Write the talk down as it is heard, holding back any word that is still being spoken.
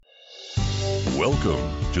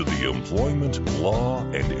Welcome to the Employment Law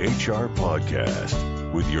and HR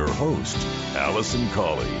Podcast with your host, Allison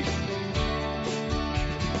Colley.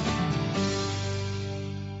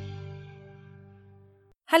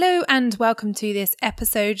 Hello and welcome to this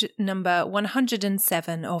episode number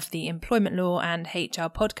 107 of the Employment Law and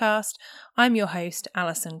HR Podcast. I'm your host,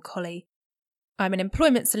 Allison Colley. I'm an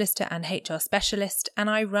employment solicitor and HR specialist, and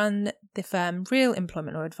I run the firm Real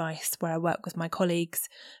Employment Law Advice, where I work with my colleagues,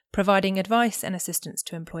 providing advice and assistance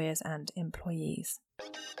to employers and employees.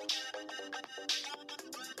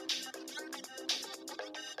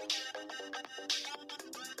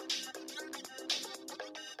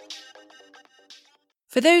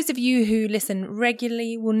 For those of you who listen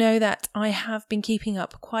regularly will know that I have been keeping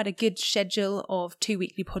up quite a good schedule of 2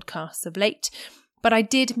 weekly podcasts of late, but I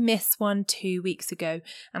did miss one 2 weeks ago,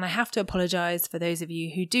 and I have to apologise for those of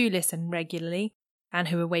you who do listen regularly and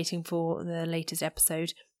who are waiting for the latest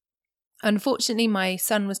episode. Unfortunately, my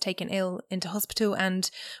son was taken ill into hospital,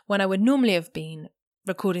 and when I would normally have been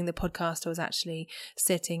recording the podcast, I was actually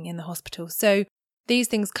sitting in the hospital. So these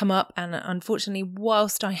things come up, and unfortunately,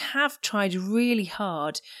 whilst I have tried really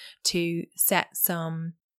hard to set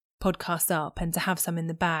some podcasts up and to have some in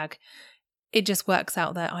the bag, it just works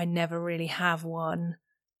out that I never really have one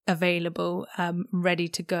available, ready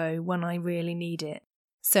to go when I really need it.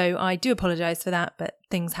 So I do apologise for that, but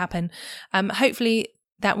things happen. Hopefully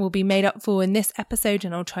that will be made up for in this episode,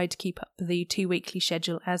 and I'll try to keep up the 2 weekly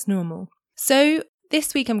schedule as normal. So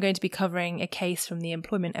this week I'm going to be covering a case from the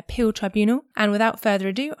Employment Appeal Tribunal, and without further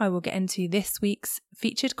ado, I will get into this week's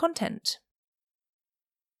featured content.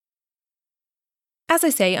 As I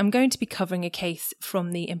say, I'm going to be covering a case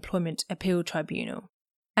from the Employment Appeal Tribunal,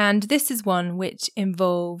 and this is one which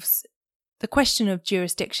involves the question of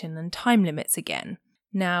jurisdiction and time limits again.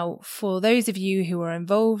 Now, for those of you who are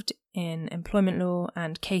involved in employment law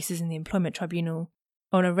and cases in the Employment Tribunal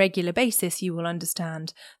on a regular basis, you will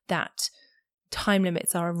understand that time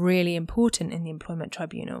limits are really important in the Employment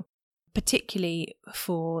Tribunal, particularly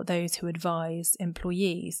for those who advise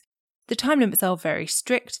employees. The time limits are very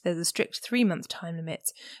strict. There's a strict 3-month time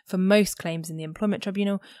limit for most claims in the Employment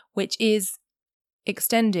Tribunal, which is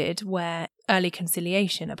extended where early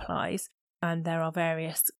conciliation applies, and there are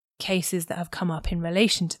various cases that have come up in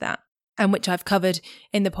relation to that, and which I've covered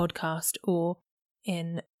in the podcast or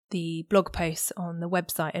in the blog posts on the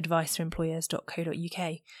website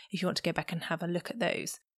adviceforemployers.co.uk if you want to go back and have a look at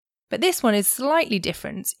those. But this one is slightly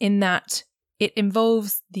different in that it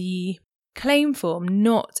involves the claim form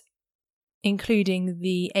not including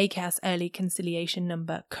the ACAS early conciliation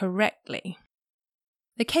number correctly.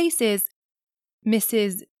 The case is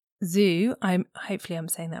Mrs. Zhu, hopefully I'm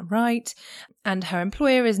saying that right, and her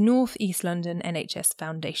employer is North East London NHS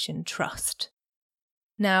Foundation Trust.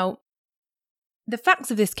 Now, the facts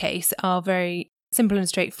of this case are very simple and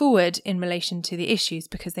straightforward in relation to the issues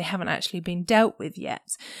because they haven't actually been dealt with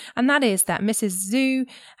yet. And that is that Mrs. Zhu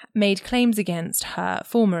made claims against her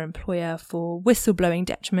former employer for whistleblowing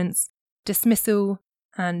detriments, dismissal,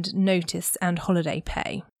 and notice and holiday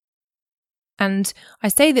pay. And I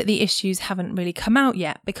say that the issues haven't really come out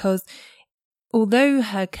yet because although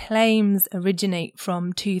her claims originate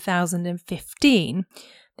from 2015,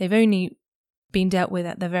 they've only been dealt with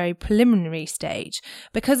at the very preliminary stage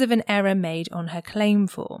because of an error made on her claim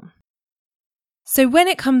form. So when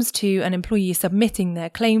it comes to an employee submitting their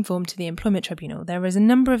claim form to the Employment Tribunal, there is a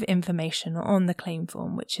number of information on the claim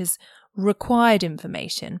form which is required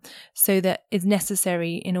information, so that is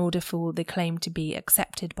necessary in order for the claim to be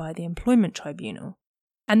accepted by the Employment Tribunal.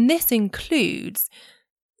 And this includes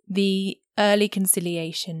the early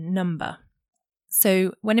conciliation number.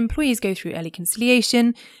 So when employees go through early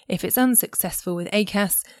conciliation, if it's unsuccessful with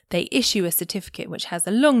ACAS, they issue a certificate which has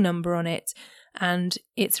a long number on it, and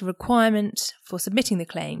it's a requirement for submitting the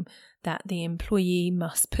claim that the employee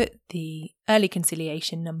must put the early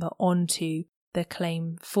conciliation number onto the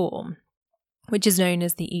claim form, which is known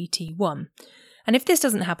as the ET1. And if this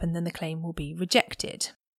doesn't happen, then the claim will be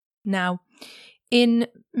rejected. Now, in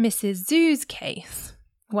Mrs. Zhu's case,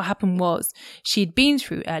 what happened was she'd been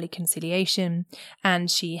through early conciliation and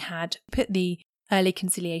she had put the early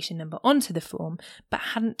conciliation number onto the form, but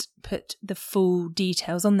hadn't put the full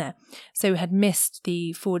details on there. So had missed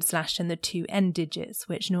the / and the 2 end digits,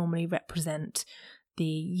 which normally represent the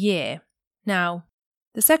year. Now,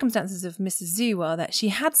 the circumstances of Mrs. Zhu are that she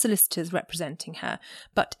had solicitors representing her,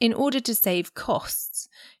 but in order to save costs,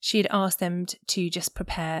 she had asked them to just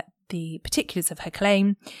prepare the particulars of her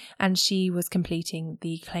claim, and she was completing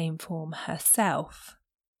the claim form herself.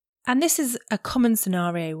 And this is a common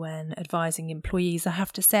scenario when advising employees, I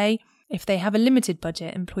have to say. if they have a limited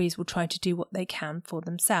budget, employees will try to do what they can for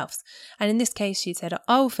themselves. And in this case, she said,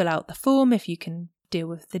 I'll fill out the form if you can deal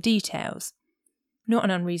with the details. Not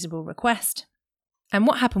an unreasonable request. And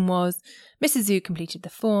what happened was Mrs. Zhu completed the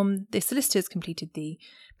form, the solicitors completed the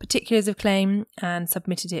particulars of claim and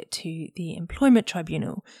submitted it to the Employment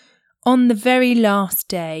Tribunal on the very last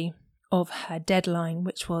day of her deadline,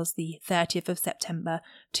 which was the 30th of September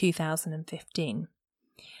 2015.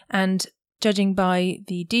 And judging by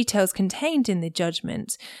the details contained in the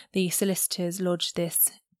judgment, the solicitors lodged this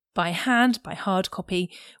by hand, by hard copy,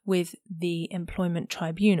 with the Employment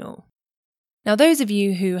Tribunal. Now, those of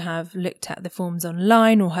you who have looked at the forms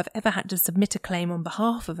online or have ever had to submit a claim on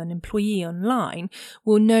behalf of an employee online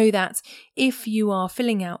will know that if you are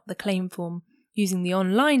filling out the claim form using the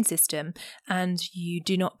online system and you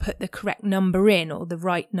do not put the correct number in or the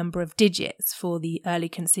right number of digits for the early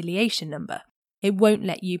conciliation number, it won't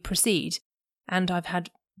let you proceed. And I've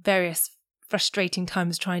had various frustrating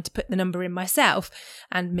times trying to put the number in myself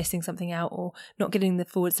and missing something out or not getting the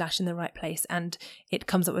 / in the right place, and it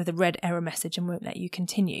comes up with a red error message and won't let you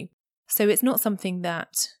continue. So it's not something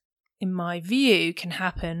that, in my view, can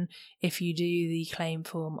happen if you do the claim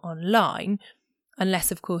form online,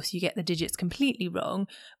 unless, of course, you get the digits completely wrong,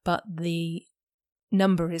 but the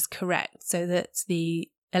number is correct so that the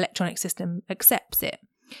electronic system accepts it.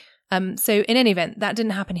 So in any event, that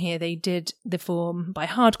didn't happen here. They did the form by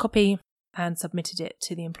hard copy and submitted it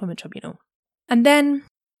to the Employment Tribunal. And then,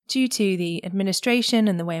 due to the administration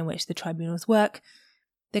and the way in which the tribunals work,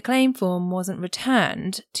 the claim form wasn't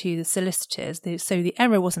returned to the solicitors, so the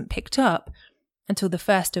error wasn't picked up until the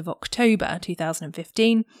 1st of October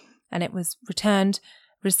 2015, and it was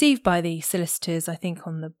received by the solicitors, I think,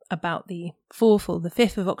 on about the 4th or the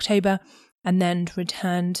 5th of October, and then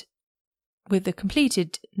returned with the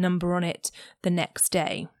completed number on it the next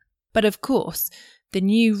day. But of course, the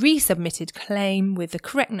new resubmitted claim with the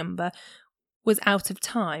correct number was out of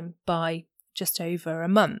time by just over a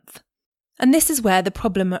month. And this is where the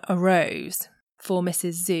problem arose for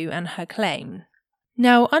Mrs. Zhu and her claim.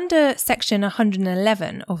 Now, under Section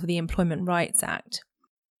 111 of the Employment Rights Act,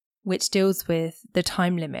 which deals with the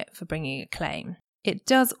time limit for bringing a claim, it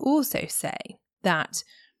does also say that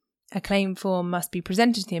a claim form must be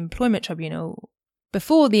presented to the Employment Tribunal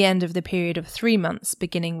before the end of the period of 3 months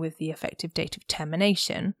beginning with the effective date of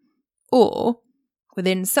termination, or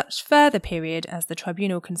within such further period as the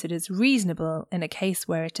tribunal considers reasonable in a case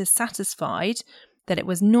where it is satisfied that it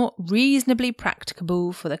was not reasonably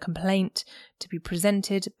practicable for the complaint to be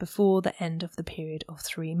presented before the end of the period of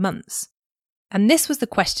 3 months. And this was the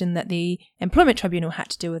question that the Employment Tribunal had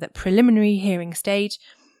to deal with at preliminary hearing stage,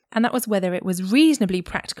 and that was whether it was reasonably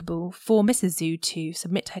practicable for Mrs. Zhu to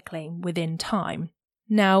submit her claim within time.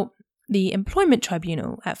 Now, the Employment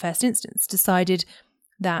Tribunal at first instance decided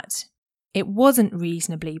that it wasn't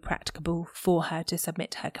reasonably practicable for her to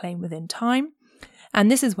submit her claim within time,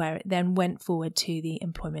 and this is where it then went forward to the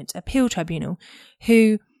Employment Appeal Tribunal,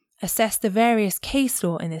 who assessed the various case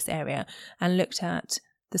law in this area and looked at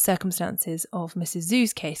the circumstances of Mrs.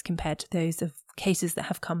 Zhu's case compared to those of cases that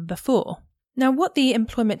have come before. Now, what the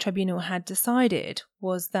Employment Tribunal had decided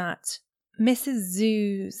was that Mrs.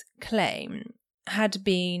 Zhu's claim had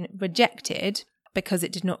been rejected because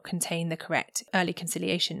it did not contain the correct early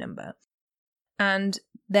conciliation number. And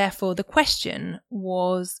therefore, the question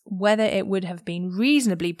was whether it would have been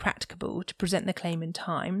reasonably practicable to present the claim in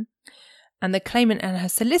time, and the claimant and her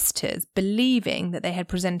solicitors believing that they had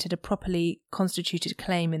presented a properly constituted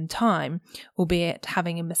claim in time, albeit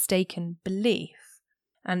having a mistaken belief.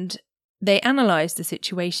 And they analysed the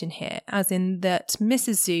situation here as in that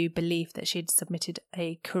Mrs. Zhu believed that she had submitted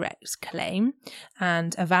a correct claim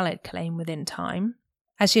and a valid claim within time,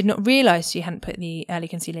 as she had not realised she hadn't put the early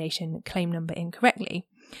conciliation claim number in correctly,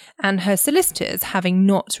 and her solicitors, having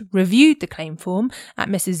not reviewed the claim form at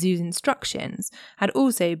Mrs. Zhu's instructions, had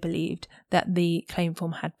also believed that the claim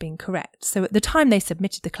form had been correct. So at the time they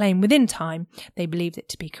submitted the claim within time, they believed it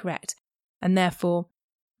to be correct, and therefore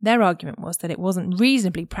their argument was that it wasn't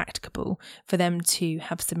reasonably practicable for them to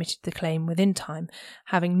have submitted the claim within time,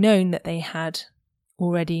 having known that they had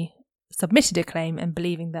already submitted a claim and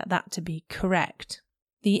believing that to be correct.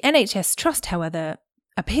 The NHS Trust, however,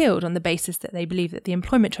 appealed on the basis that they believed that the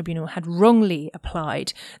Employment Tribunal had wrongly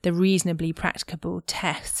applied the reasonably practicable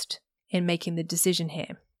test in making the decision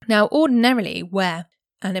here. Now, ordinarily, where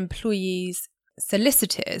an employee's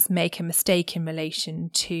solicitors make a mistake in relation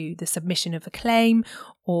to the submission of a claim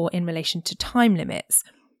or in relation to time limits,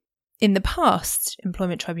 in the past,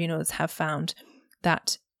 employment tribunals have found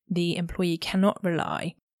that the employee cannot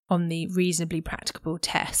rely on the reasonably practicable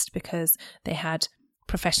test because they had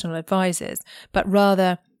professional advisors, but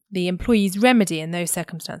rather the employee's remedy in those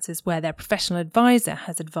circumstances where their professional advisor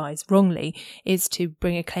has advised wrongly is to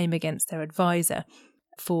bring a claim against their advisor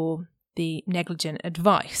for the negligent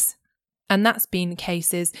advice. And that's been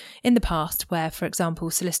cases in the past where, for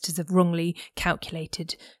example, solicitors have wrongly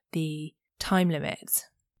calculated the time limits.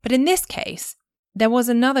 But in this case, there was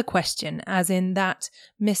another question, as in that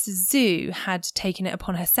Mrs. Zhu had taken it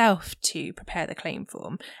upon herself to prepare the claim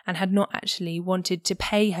form and had not actually wanted to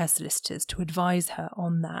pay her solicitors to advise her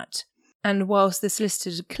on that. And whilst the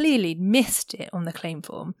solicitors clearly missed it on the claim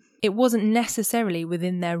form, it wasn't necessarily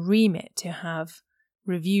within their remit to have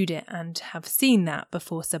reviewed it and have seen that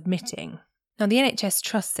before submitting. Now, the NHS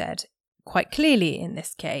Trust said quite clearly in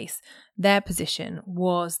this case, their position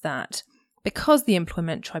was that because the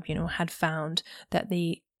Employment Tribunal had found that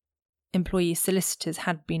the employee's solicitors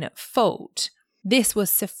had been at fault, this was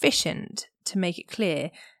sufficient to make it clear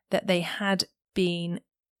that they had been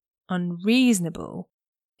unreasonable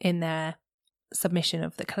in their submission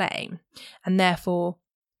of the claim, and therefore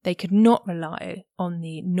they could not rely on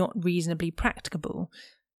the not reasonably practicable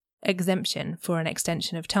exemption for an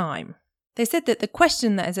extension of time. They said that the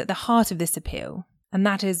question that is at the heart of this appeal, and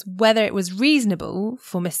that is whether it was reasonable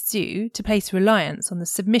for Miss Zhu to place reliance on the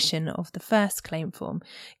submission of the first claim form,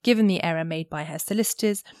 given the error made by her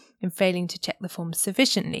solicitors in failing to check the form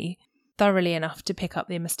sufficiently, thoroughly enough to pick up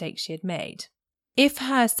the mistakes she had made. If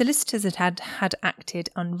her solicitors had acted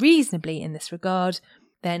unreasonably in this regard,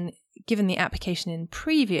 then, given the application in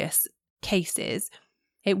previous cases,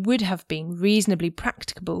 it would have been reasonably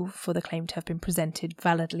practicable for the claim to have been presented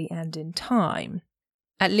validly and in time,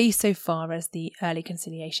 at least so far as the early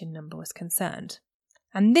conciliation number was concerned.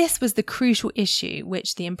 And this was the crucial issue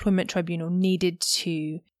which the Employment Tribunal needed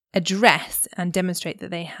to address and demonstrate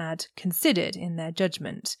that they had considered in their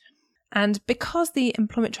judgment. And because the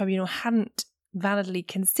Employment Tribunal hadn't validly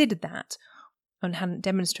considered that and hadn't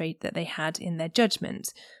demonstrated that they had in their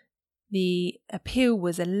judgment, the appeal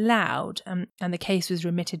was allowed and the case was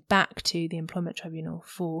remitted back to the Employment Tribunal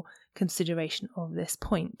for consideration of this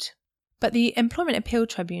point. But the Employment Appeal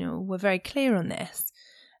Tribunal were very clear on this,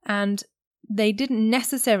 and they didn't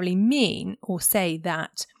necessarily mean or say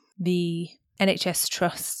that the NHS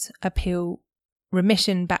Trust's appeal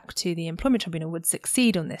remission back to the Employment Tribunal would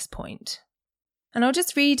succeed on this point. And I'll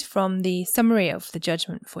just read from the summary of the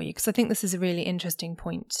judgment for you, because I think this is a really interesting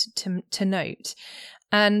point to note.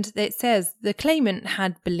 And it says, the claimant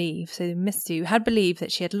had believed, so Miss Zhu had believed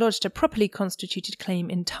that she had lodged a properly constituted claim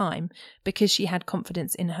in time because she had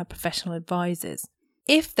confidence in her professional advisors.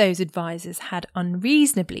 If those advisors had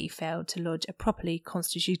unreasonably failed to lodge a properly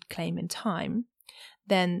constituted claim in time,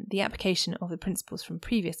 then the application of the principles from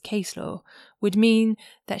previous case law would mean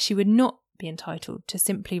that she would not be entitled to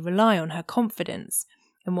simply rely on her confidence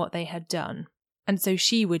in what they had done, and so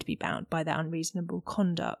she would be bound by their unreasonable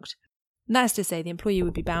conduct. That is to say, the employee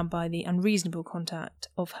would be bound by the unreasonable conduct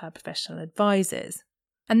of her professional advisors.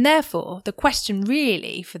 And therefore, the question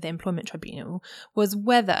really for the Employment Tribunal was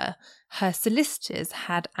whether her solicitors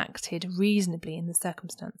had acted reasonably in the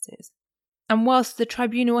circumstances. And whilst the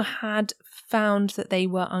tribunal had found that they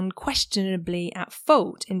were unquestionably at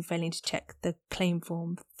fault in failing to check the claim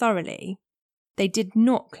form thoroughly, they did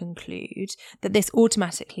not conclude that this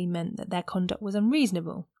automatically meant that their conduct was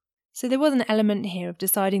unreasonable. So there was an element here of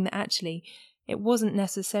deciding that actually it wasn't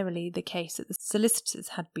necessarily the case that the solicitors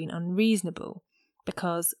had been unreasonable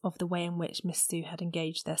because of the way in which Miss Zhu had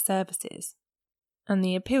engaged their services. And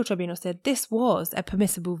the appeal tribunal said this was a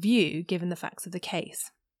permissible view given the facts of the case.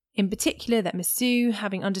 In particular, that Miss Zhu,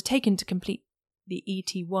 having undertaken to complete the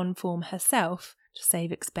ET1 form herself to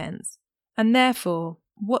save expense, and therefore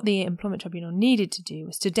what the Employment Tribunal needed to do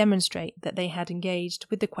was to demonstrate that they had engaged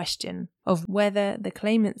with the question of whether the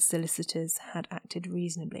claimant's solicitors had acted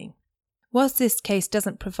reasonably. Whilst this case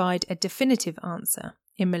doesn't provide a definitive answer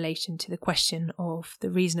in relation to the question of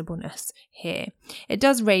the reasonableness here, it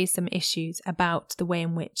does raise some issues about the way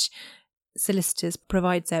in which solicitors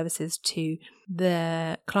provide services to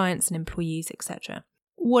the clients and employees, etc.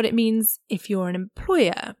 What it means if you're an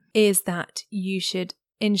employer is that you should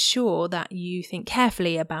ensure that you think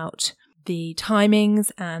carefully about the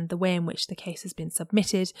timings and the way in which the case has been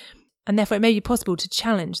submitted, and therefore it may be possible to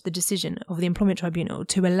challenge the decision of the Employment Tribunal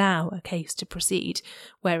to allow a case to proceed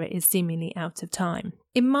where it is seemingly out of time.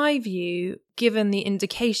 In my view, given the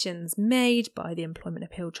indications made by the Employment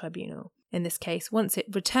Appeal Tribunal, in this case, once it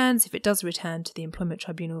returns, if it does return to the Employment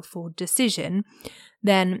Tribunal for decision,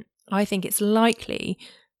 then I think it's likely,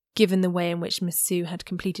 given the way in which Ms. Zhu had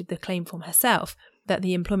completed the claim form herself, that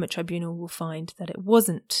the Employment Tribunal will find that it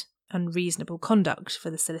wasn't unreasonable conduct for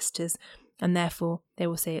the solicitors and therefore they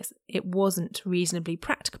will say it wasn't reasonably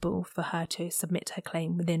practicable for her to submit her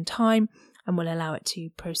claim within time and will allow it to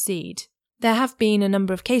proceed. There have been a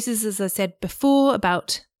number of cases, as I said before,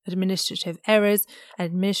 about administrative errors and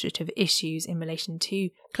administrative issues in relation to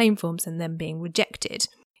claim forms and them being rejected.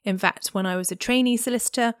 In fact, when I was a trainee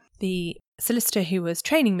solicitor, the solicitor who was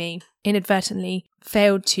training me inadvertently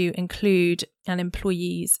failed to include an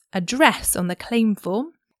employee's address on the claim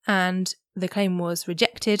form, and the claim was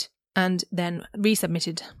rejected and then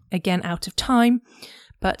resubmitted again out of time.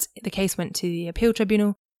 But the case went to the appeal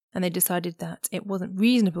tribunal, and they decided that it wasn't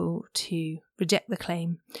reasonable to reject the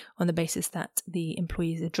claim on the basis that the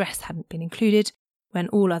employee's address hadn't been included when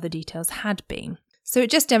all other details had been. So it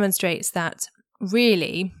just demonstrates that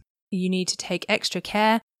really you need to take extra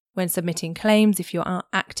care when submitting claims if you're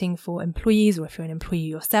acting for employees or if you're an employee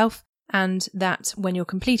yourself, and that when you're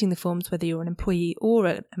completing the forms, whether you're an employee or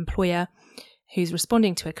an employer who's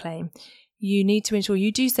responding to a claim, you need to ensure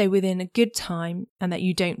you do so within a good time and that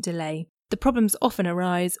you don't delay. The problems often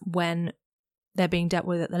arise when they're being dealt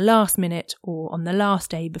with at the last minute or on the last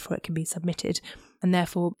day before it can be submitted, and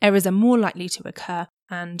therefore errors are more likely to occur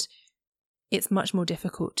and it's much more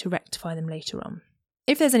difficult to rectify them later on.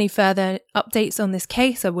 If there's any further updates on this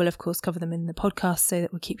case, I will of course cover them in the podcast so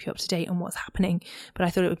that we'll keep you up to date on what's happening, but I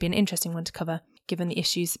thought it would be an interesting one to cover given the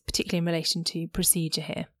issues, particularly in relation to procedure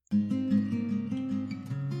here.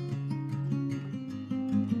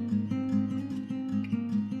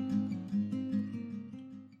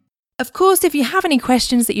 Of course, if you have any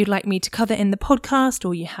questions that you'd like me to cover in the podcast,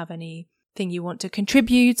 or you have anything you want to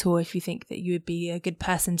contribute, or if you think that you would be a good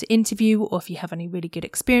person to interview, or if you have any really good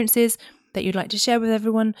experiences that you'd like to share with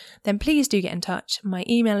everyone, then please do get in touch. My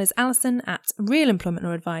email is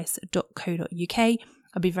alison@realemploymentlawadvice.co.uk.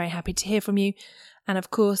 I'll be very happy to hear from you. And of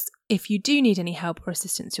course, if you do need any help or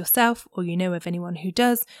assistance yourself, or you know of anyone who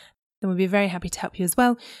does, then we'll be very happy to help you as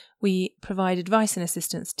well. We provide advice and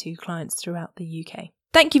assistance to clients throughout the UK.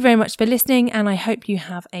 Thank you very much for listening, and I hope you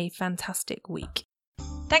have a fantastic week.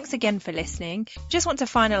 Thanks again for listening. Just want to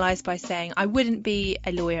finalise by saying I wouldn't be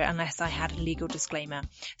a lawyer unless I had a legal disclaimer.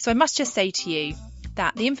 So I must just say to you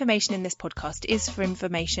that the information in this podcast is for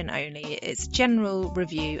information only. It's general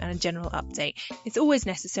review and a general update. It's always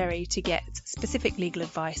necessary to get specific legal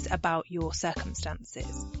advice about your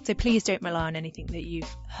circumstances. So please don't rely on anything that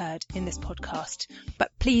you've heard in this podcast.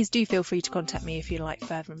 But please do feel free to contact me if you'd like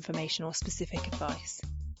further information or specific advice.